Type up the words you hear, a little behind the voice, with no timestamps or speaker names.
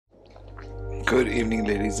Good evening,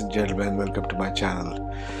 ladies and gentlemen. Welcome to my channel.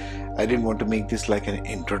 I didn't want to make this like an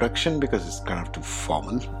introduction because it's kind of too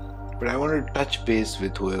formal, but I wanted to touch base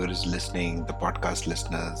with whoever is listening, the podcast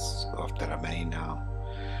listeners, of there are many now,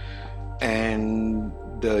 and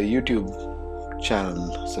the YouTube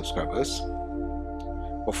channel subscribers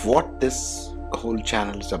of what this whole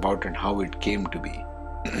channel is about and how it came to be.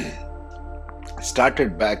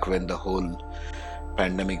 Started back when the whole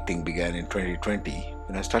pandemic thing began in 2020,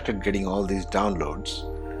 when I started getting all these downloads.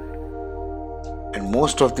 And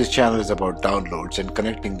most of this channel is about downloads and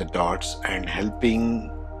connecting the dots and helping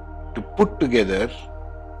to put together,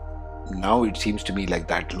 now it seems to me like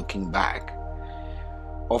that looking back,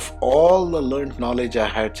 of all the learned knowledge I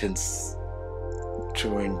had since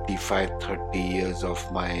 25-30 years of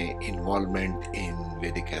my involvement in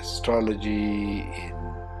Vedic astrology, in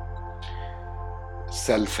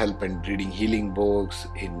self-help and reading healing books,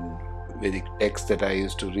 in Vedic texts that I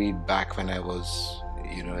used to read back when I was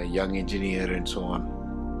a young engineer and so on.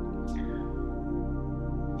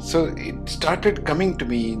 So it started coming to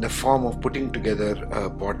me in the form of putting together a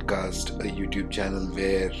podcast, a YouTube channel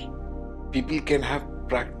where people can have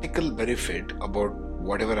practical benefit about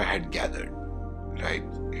whatever I had gathered, right?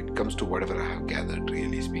 It comes to whatever I have gathered,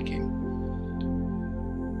 really speaking.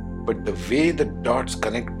 But the way the dots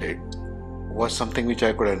connected was something which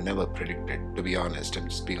I could have never predicted, to be honest. I'm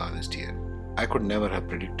just being honest here. I could never have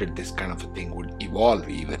predicted this kind of a thing would evolve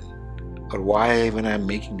even, or why even I'm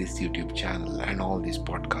making this YouTube channel and all these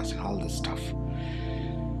podcasts and all this stuff.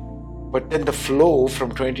 But then the flow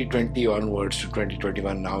from 2020 onwards to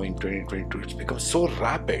 2021, now in 2022, it's become so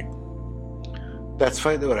rapid. That's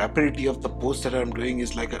why the rapidity of the post that I'm doing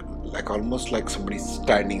is like almost like somebody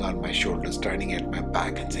standing on my shoulder, standing at my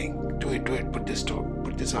back and saying, do it, put this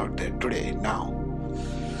out there today, now.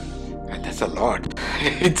 And that's a lot.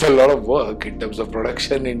 It's a lot of work in terms of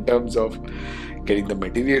production, in terms of getting the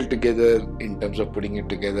material together, in terms of putting it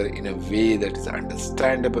together in a way that is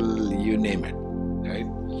understandable, you name it, right?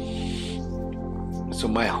 So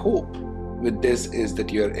my hope with this is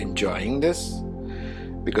that you're enjoying this,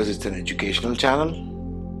 because it's an educational channel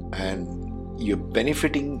and you're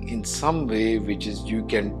benefiting in some way, which is you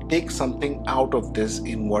can take something out of this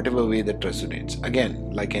in whatever way that resonates.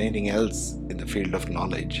 Again, like anything else in the field of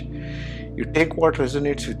knowledge, you take what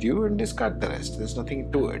resonates with you and discard the rest. There's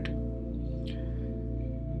nothing to it.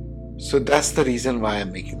 So that's the reason why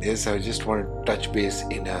I'm making this. I just want to touch base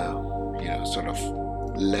in a sort of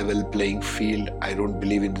level playing field. I don't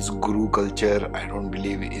believe in this guru culture. I don't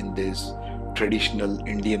believe in this traditional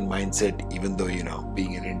Indian mindset, even though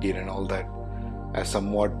being an Indian and all that, as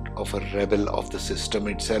somewhat of a rebel of the system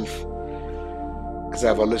itself. Because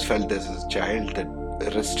I've always felt this as a child that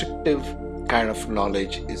restrictive kind of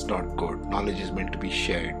knowledge is not good. Knowledge is meant to be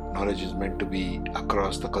shared. Knowledge is meant to be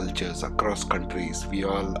across the cultures, across countries. We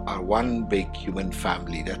all are one big human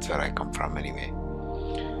family. That's where I come from anyway.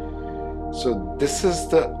 So this is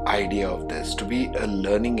the idea of this, to be a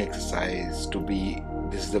learning exercise,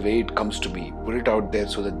 this is the way it comes to me. Put it out there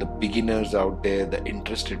so that the beginners out there, the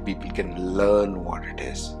interested people can learn what it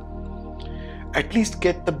is. At least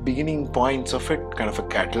get the beginning points of it, kind of a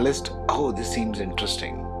catalyst. Oh, this seems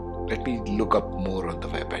interesting. Let me look up more on the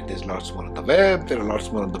web. And there's lots more on the web, there are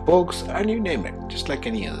lots more on the books, and you name it, just like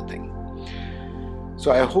any other thing.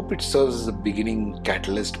 So I hope it serves as a beginning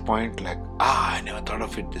catalyst point, like, I never thought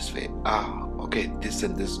of it this way. Okay, this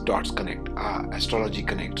and this dots connect. Astrology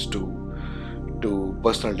connects to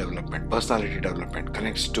personal development, personality development,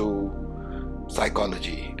 connects to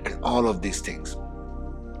psychology and all of these things.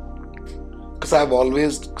 Because I've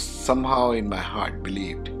always somehow in my heart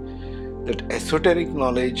believed that esoteric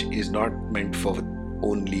knowledge is not meant for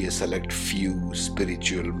only a select few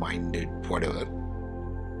spiritual minded whatever.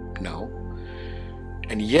 No.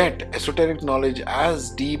 And yet esoteric knowledge, as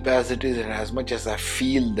deep as it is and as much as I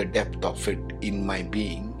feel the depth of it in my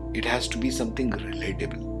being, it has to be something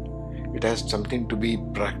relatable. It has something to be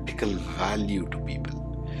practical value to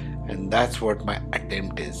people. And that's what my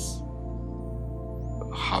attempt is.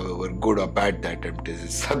 However good or bad the attempt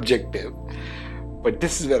is subjective. But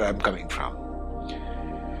this is where I'm coming from.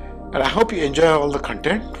 And I hope you enjoy all the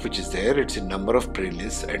content which is there. It's a number of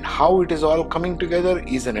playlists, and how it is all coming together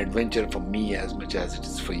is an adventure for me as much as it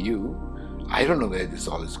is for you. I don't know where this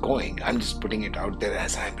all is going. I'm just putting it out there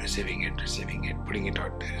as I'm receiving it, putting it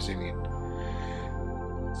out there, receiving it.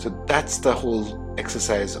 So that's the whole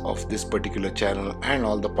exercise of this particular channel and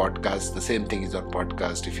all the podcasts. The same thing is on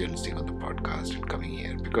podcast if you're listening on the podcast and coming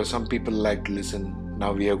here. Because some people like to listen.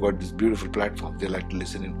 Now we have got this beautiful platform. They like to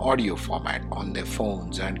listen in audio format on their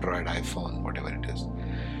phones, Android, iPhone, whatever it is.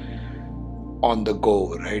 On the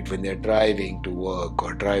go, right? When they're driving to work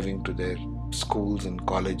or driving to their schools and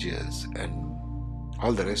colleges and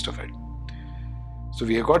all the rest of it. So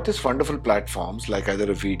we have got these wonderful platforms like either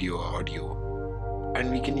a video or audio, and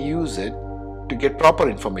we can use it to get proper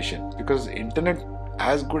information, because internet,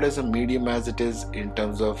 as good as a medium as it is in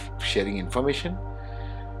terms of sharing information,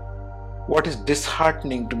 what is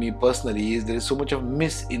disheartening to me personally is there is so much of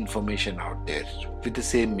misinformation out there with the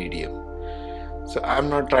same medium. So I'm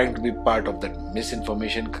not trying to be part of that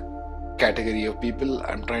misinformation category of people.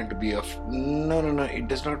 I'm trying to be of no, it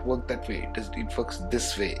does not work that way. It works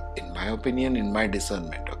this way, in my opinion, in my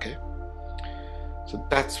discernment. Okay, so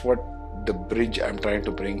that's what the bridge I'm trying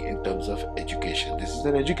to bring in terms of education. This is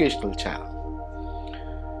an educational channel,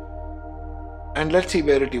 and let's see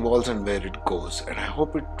where it evolves and where it goes. And I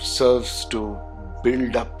hope it serves to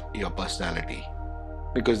build up your personality,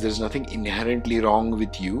 because there's nothing inherently wrong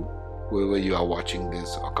with you, whoever you are watching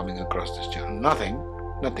this or coming across this channel.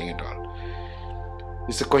 Nothing at all.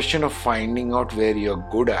 It's a question of finding out where you're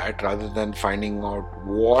good at, rather than finding out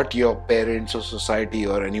what your parents or society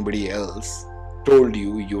or anybody else told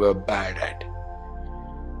you were bad at.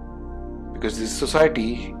 Because this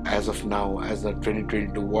society, as of now, as of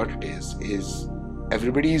 2022, what it is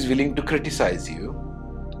everybody is willing to criticize you,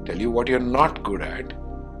 tell you what you're not good at.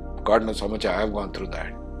 God knows how much I have gone through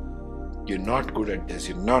that. You're not good at this,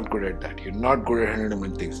 you're not good at that, you're not good at 100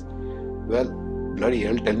 million things. Well, bloody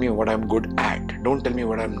hell, tell me what I'm good at. Don't tell me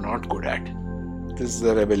what I'm not good at. This is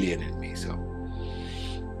the rebellion in me. So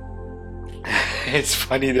it's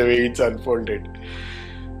funny the way it's unfolded.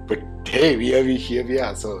 But hey, here we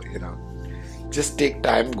are. So, just take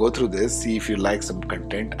time, go through this, see if you like some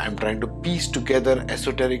content. I'm trying to piece together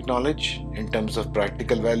esoteric knowledge in terms of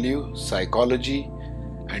practical value, psychology,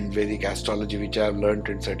 and Vedic astrology, which I've learned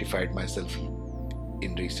and certified myself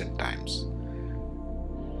in recent times.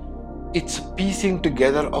 It's piecing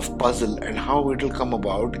together of puzzle, and how it will come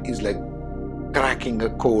about is like cracking a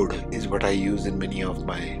code, is what I use in many of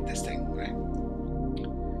this thing, right?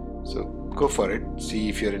 So go for it. See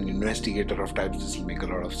if you're an investigator of types. This will make a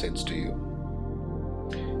lot of sense to you.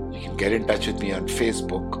 You can get in touch with me on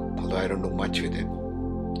Facebook, although I don't do much with it.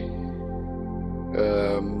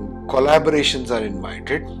 Collaborations are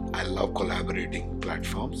invited. I love collaborating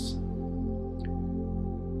platforms,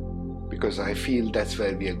 because I feel that's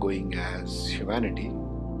where we are going as humanity.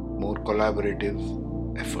 More collaborative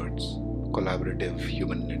efforts, collaborative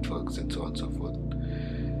human networks, and so on and so forth.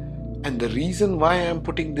 And the reason why I'm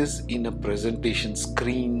putting this in a presentation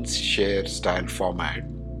screen share style format,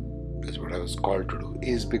 is what I was called to do,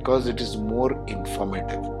 is because it is more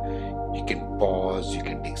informative. You can pause, you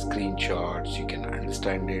can take screenshots, you can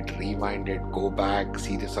understand it, rewind it, go back,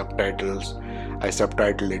 see the subtitles. I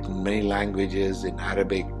subtitle it in many languages, in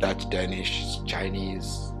Arabic, Dutch, Danish,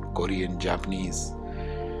 Chinese, Korean, Japanese,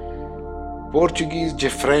 Portuguese,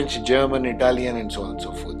 French, German, Italian, and so on and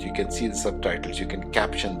so forth. You can see the subtitles, you can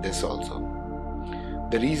caption this also.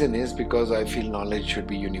 The reason is because I feel knowledge should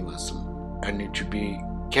be universal, and it should be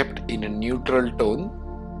kept in a neutral tone.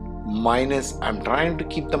 Minus, I'm trying to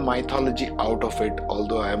keep the mythology out of it,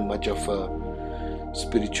 although I am much of a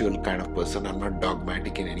spiritual kind of person. I'm not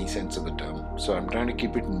dogmatic in any sense of the term. So I'm trying to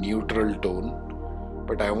keep it neutral tone,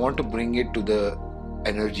 but I want to bring it to the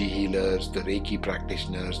energy healers, the Reiki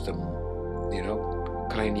practitioners, the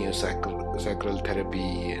craniosacral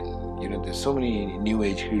therapy, and there's so many new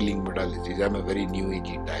age healing modalities. I'm a very new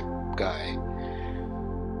agey type guy.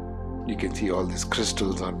 You can see all these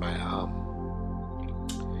crystals on my arm.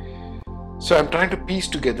 So I'm trying to piece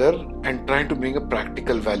together and trying to bring a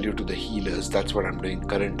practical value to the healers. That's what I'm doing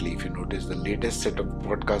currently. If you notice, the latest set of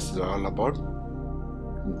podcasts are all about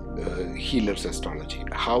healers astrology.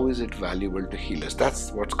 How is it valuable to healers?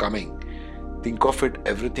 That's what's coming. Think of it,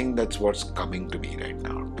 everything that's what's coming to me right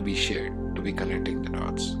now, to be shared, to be connecting the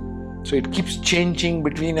dots. So it keeps changing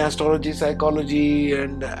between astrology, psychology,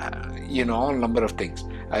 and all number of things.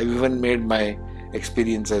 I've even made my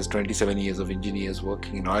experience as 27 years of engineers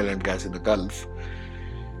working in oil and gas in the Gulf,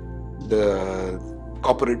 the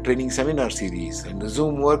corporate training seminar series and the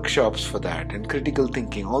Zoom workshops for that, and critical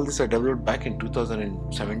thinking. All this I developed back in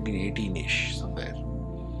 2017-18-ish somewhere.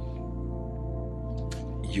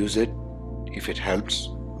 Use it. If it helps,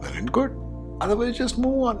 well and good. Otherwise, just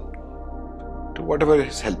move on to whatever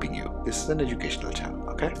is helping you. This is an educational channel,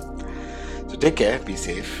 okay? So take care, be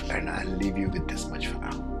safe, and I'll leave you with this much for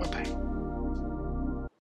now.